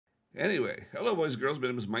Anyway, hello, boys and girls. My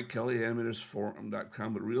name is Mike Kelly,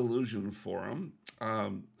 animatorsforum.com, but Real Illusion Forum.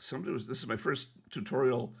 This is my first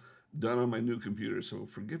tutorial done on my new computer, so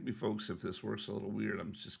forgive me, folks, if this works a little weird.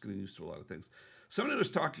 I'm just getting used to a lot of things. Somebody was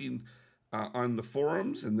talking on the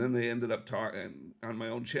forums, and then they ended up talking on my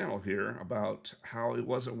own channel here about how it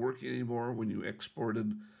wasn't working anymore when you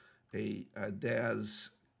exported a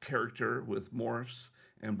Daz character with morphs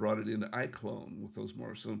and brought it into iClone with those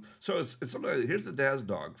morphs. So it's something like, here's the Daz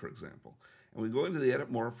dog, for example. And we go into the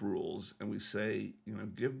edit morph rules and we say,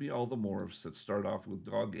 give me all the morphs that start off with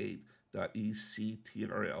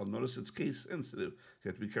dog8.ectrl. Notice it's case sensitive. You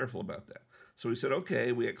have to be careful about that. So we said,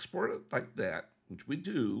 okay, we export it like that, which we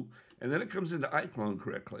do, and then it comes into iClone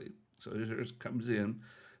correctly. So it comes in.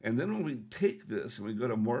 And then when we take this and we go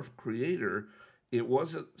to morph creator, it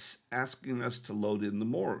wasn't asking us to load in the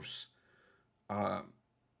morphs.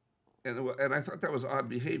 And I thought that was odd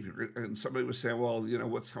behavior. And somebody was saying, well,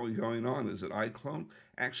 what's going on? Is it iClone?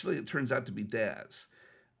 Actually, it turns out to be Daz.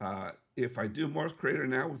 If I do Morph Creator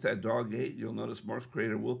now with that dog 8, you'll notice Morph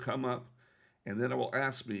Creator will come up, and then it will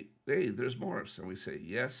ask me, hey, there's morphs. And we say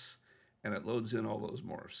yes, and it loads in all those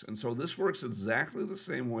morphs. And so this works exactly the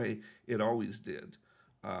same way it always did.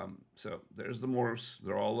 So there's the morphs.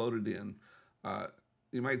 They're all loaded in.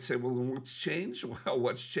 You might say, well, then what's changed? Well,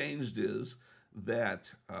 what's changed is that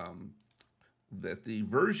that the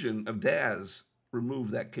version of Daz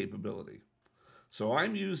removed that capability. So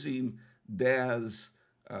I'm using Daz,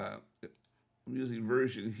 I'm using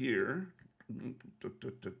version here, I'm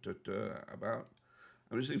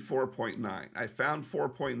using 4.9. I found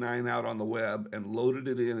 4.9 out on the web and loaded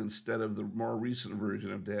it in instead of the more recent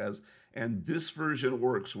version of Daz, and this version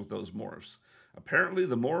works with those morphs. Apparently,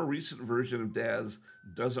 the more recent version of Daz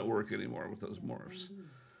doesn't work anymore with those morphs.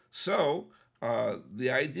 So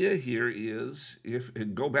the idea here is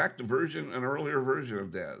go back to an earlier version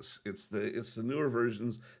of Daz. It's the newer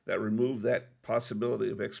versions that remove that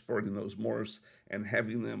possibility of exporting those morphs and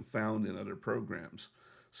having them found in other programs.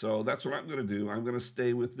 So that's what I'm going to do. I'm going to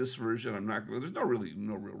stay with this version. I'm not going. There's no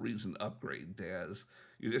real reason to upgrade Daz.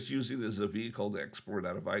 You're just using it as a vehicle to export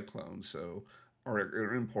out of iClone,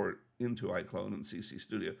 or import into iClone and CC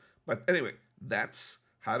Studio. But anyway, that's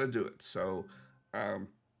how to do it. So.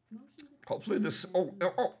 Hopefully this,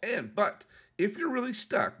 but if you're really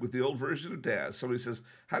stuck with the old version of Daz, somebody says,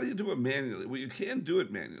 how do you do it manually? Well, you can do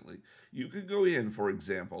it manually. You could go in, for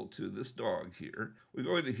example, to this dog here. We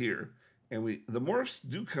go into here, and the morphs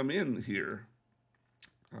do come in here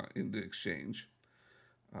into Exchange.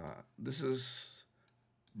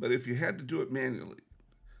 But if you had to do it manually,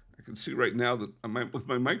 I can see right now that with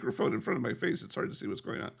my microphone in front of my face, it's hard to see what's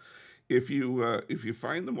going on. If you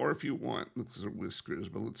find the morph you want, these are whiskers,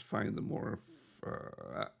 but let's find the morph.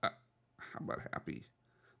 How about happy?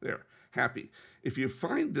 There, happy. If you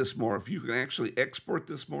find this morph, you can actually export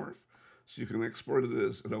this morph. So you can export it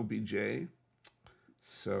as an OBJ.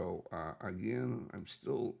 So again, I'm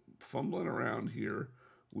still fumbling around here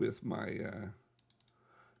with my.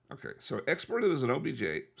 Okay, so export it as an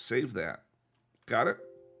OBJ. Save that. Got it?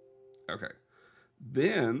 Okay.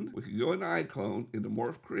 Then we can go into iClone, into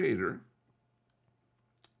Morph Creator.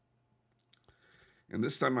 And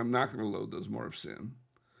this time I'm not going to load those morphs in.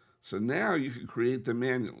 So now you can create them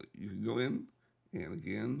manually. You can go in and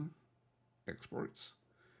again, exports,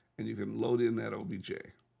 and you can load in that OBJ.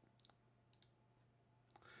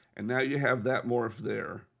 And now you have that morph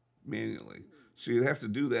there manually. So you'd have to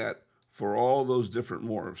do that for all those different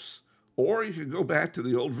morphs. Or you could go back to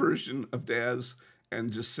the old version of Daz and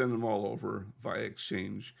just send them all over via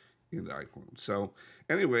Exchange into iClone. So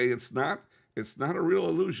anyway, it's not a real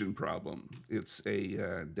illusion problem. It's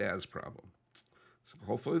a Daz problem. So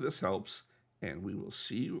hopefully this helps, and we will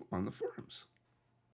see you on the forums.